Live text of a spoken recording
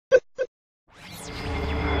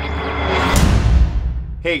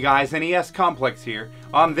Hey guys, NESComplex here.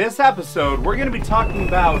 On this episode, we're going to be talking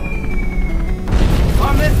about...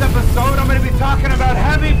 I'm going to be talking about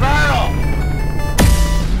Heavy Barrel!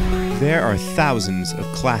 There are thousands of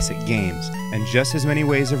classic games, and just as many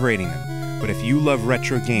ways of rating them. But if you love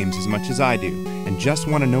retro games as much as I do, and just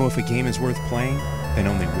want to know if a game is worth playing, then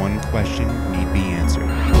only one question need be answered.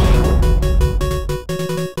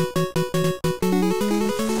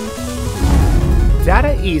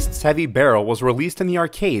 Data East's Heavy Barrel was released in the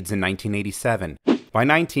arcades in 1987. By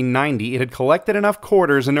 1990, it had collected enough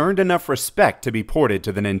quarters and earned enough respect to be ported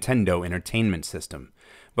to the Nintendo Entertainment System.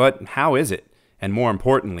 But how is it? And more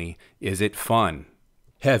importantly, is it fun?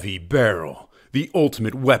 Heavy Barrel, the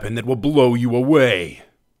ultimate weapon that will blow you away.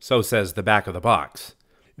 So says the back of the box.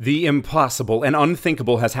 The impossible and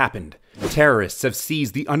unthinkable has happened. Terrorists have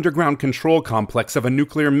seized the underground control complex of a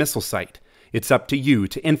nuclear missile site. It's up to you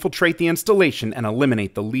to infiltrate the installation and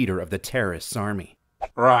eliminate the leader of the terrorists' army.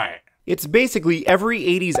 Right. It's basically every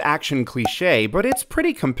 80s action cliché, but it's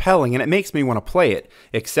pretty compelling and it makes me want to play it.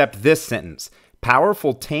 Except this sentence.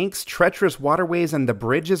 Powerful tanks, treacherous waterways, and the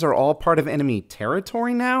bridges are all part of enemy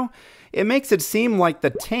territory now? It makes it seem like the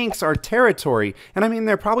tanks are territory, and I mean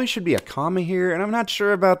there probably should be a comma here, and I'm not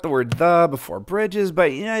sure about the word "the" before bridges,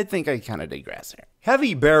 but yeah, I think I kind of digress here.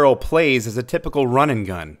 Heavy Barrel plays as a typical run and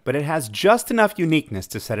gun, but it has just enough uniqueness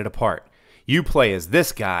to set it apart. You play as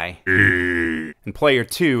this guy, and player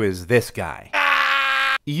 2 is this guy.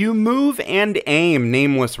 You move and aim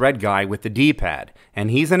Nameless Red Guy with the D-pad,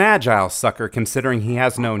 and he's an agile sucker considering he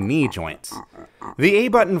has no knee joints. The A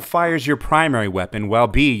button fires your primary weapon, while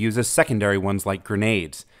B uses secondary ones like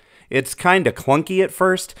grenades. It's kinda clunky at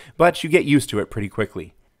first, but you get used to it pretty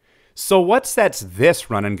quickly. So what sets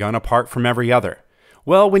this run and gun apart from every other?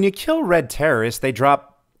 Well, when you kill red terrorists, they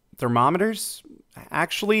drop thermometers?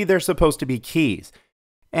 Actually, they're supposed to be keys.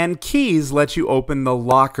 And keys let you open the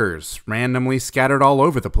lockers, randomly scattered all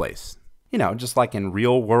over the place. You know, just like in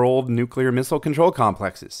real-world nuclear missile control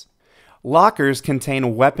complexes. Lockers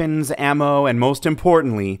contain weapons, ammo, and most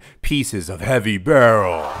importantly, pieces of Heavy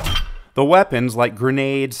Barrel. The weapons, like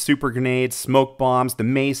grenades, super grenades, smoke bombs, the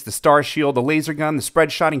mace, the star shield, the laser gun, the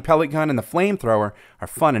spread-shotting pellet gun, and the flamethrower, are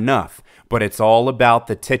fun enough. But it's all about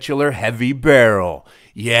the titular Heavy Barrel.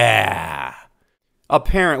 Yeah!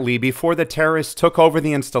 Apparently, before the terrorists took over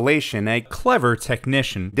the installation, a clever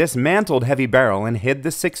technician dismantled Heavy Barrel and hid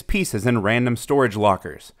the 6 pieces in random storage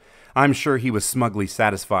lockers. I'm sure he was smugly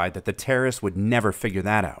satisfied that the terrorists would never figure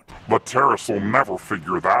that out. The terrorists will never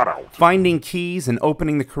figure that out. Finding keys and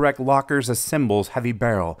opening the correct lockers assembles Heavy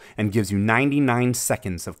Barrel and gives you 99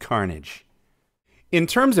 seconds of carnage. In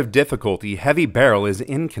terms of difficulty, Heavy Barrel is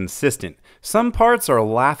inconsistent. Some parts are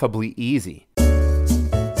laughably easy.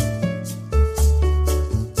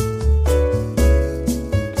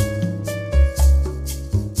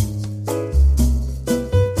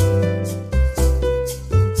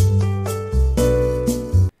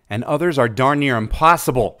 And others are darn near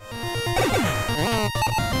impossible.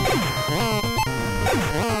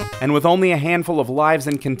 And with only a handful of lives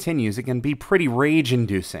and continues, it can be pretty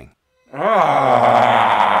rage-inducing.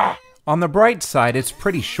 On the bright side, it's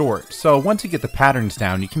pretty short, so once you get the patterns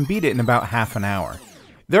down, you can beat it in about half an hour.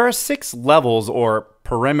 There are 6 levels, or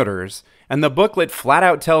perimeters, and the booklet flat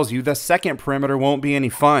out tells you the second perimeter won't be any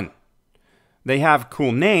fun. They have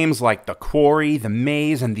cool names like the Quarry, the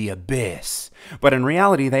Maze, and the Abyss. But in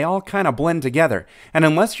reality, they all kind of blend together. And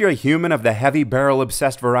unless you're a human of the Heavy Barrel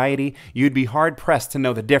obsessed variety, you'd be hard-pressed to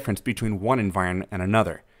know the difference between one environment and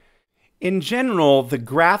another. In general, the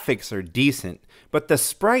graphics are decent, but the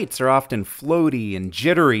sprites are often floaty and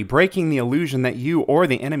jittery, breaking the illusion that you or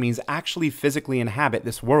the enemies actually physically inhabit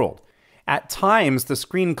this world. At times, the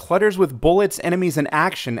screen clutters with bullets, enemies, and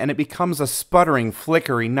action, and it becomes a sputtering,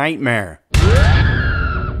 flickery nightmare.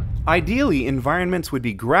 Ideally, environments would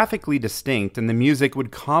be graphically distinct and the music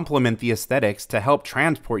would complement the aesthetics to help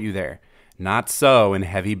transport you there. Not so in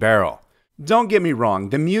Heavy Barrel. Don't get me wrong,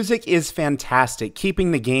 the music is fantastic,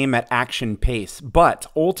 keeping the game at action pace, but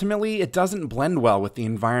ultimately it doesn't blend well with the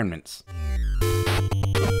environments.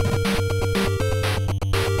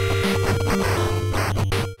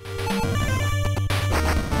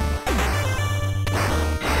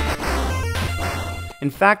 In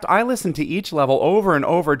fact, I listened to each level over and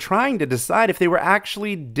over trying to decide if they were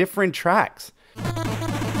actually different tracks.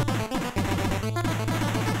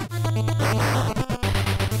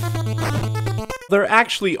 There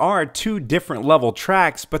actually are 2 different level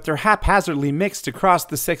tracks, but they're haphazardly mixed across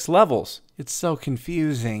the 6 levels. It's so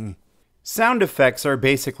confusing. Sound effects are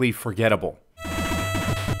basically forgettable.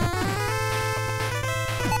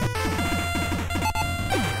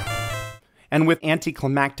 And with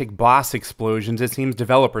anticlimactic boss explosions, it seems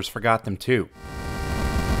developers forgot them too.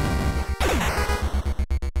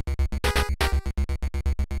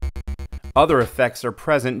 Other effects are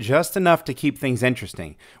present just enough to keep things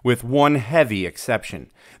interesting, with one heavy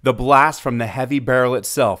exception. The blast from the heavy barrel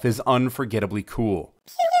itself is unforgettably cool.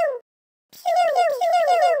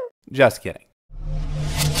 Just kidding.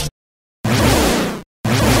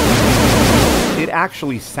 It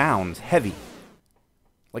actually sounds heavy.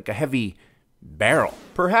 Like a heavy barrel.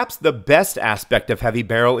 Perhaps the best aspect of Heavy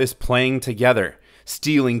Barrel is playing together.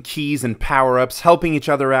 Stealing keys and power-ups, helping each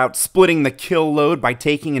other out, splitting the kill load by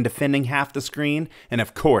taking and defending half the screen, and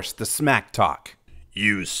of course, the smack talk.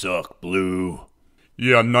 You suck, Blue.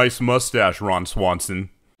 Yeah, nice mustache, Ron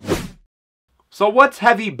Swanson. So what's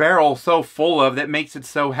Heavy Barrel so full of that makes it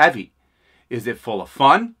so heavy? Is it full of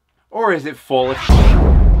fun? Or is it full of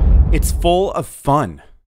shit? It's full of fun.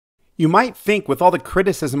 You might think with all the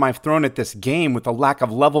criticism I've thrown at this game with the lack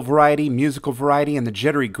of level variety, musical variety, and the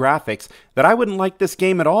jittery graphics that I wouldn't like this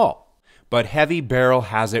game at all. But Heavy Barrel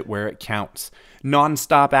has it where it counts.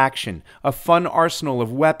 Non-stop action, a fun arsenal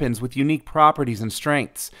of weapons with unique properties and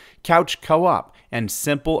strengths, couch co-op, and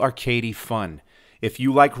simple arcadey fun. If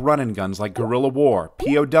you like run-and guns like Guerrilla War,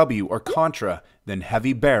 P.O.W., or Contra, then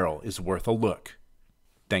Heavy Barrel is worth a look.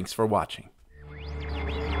 Thanks for watching.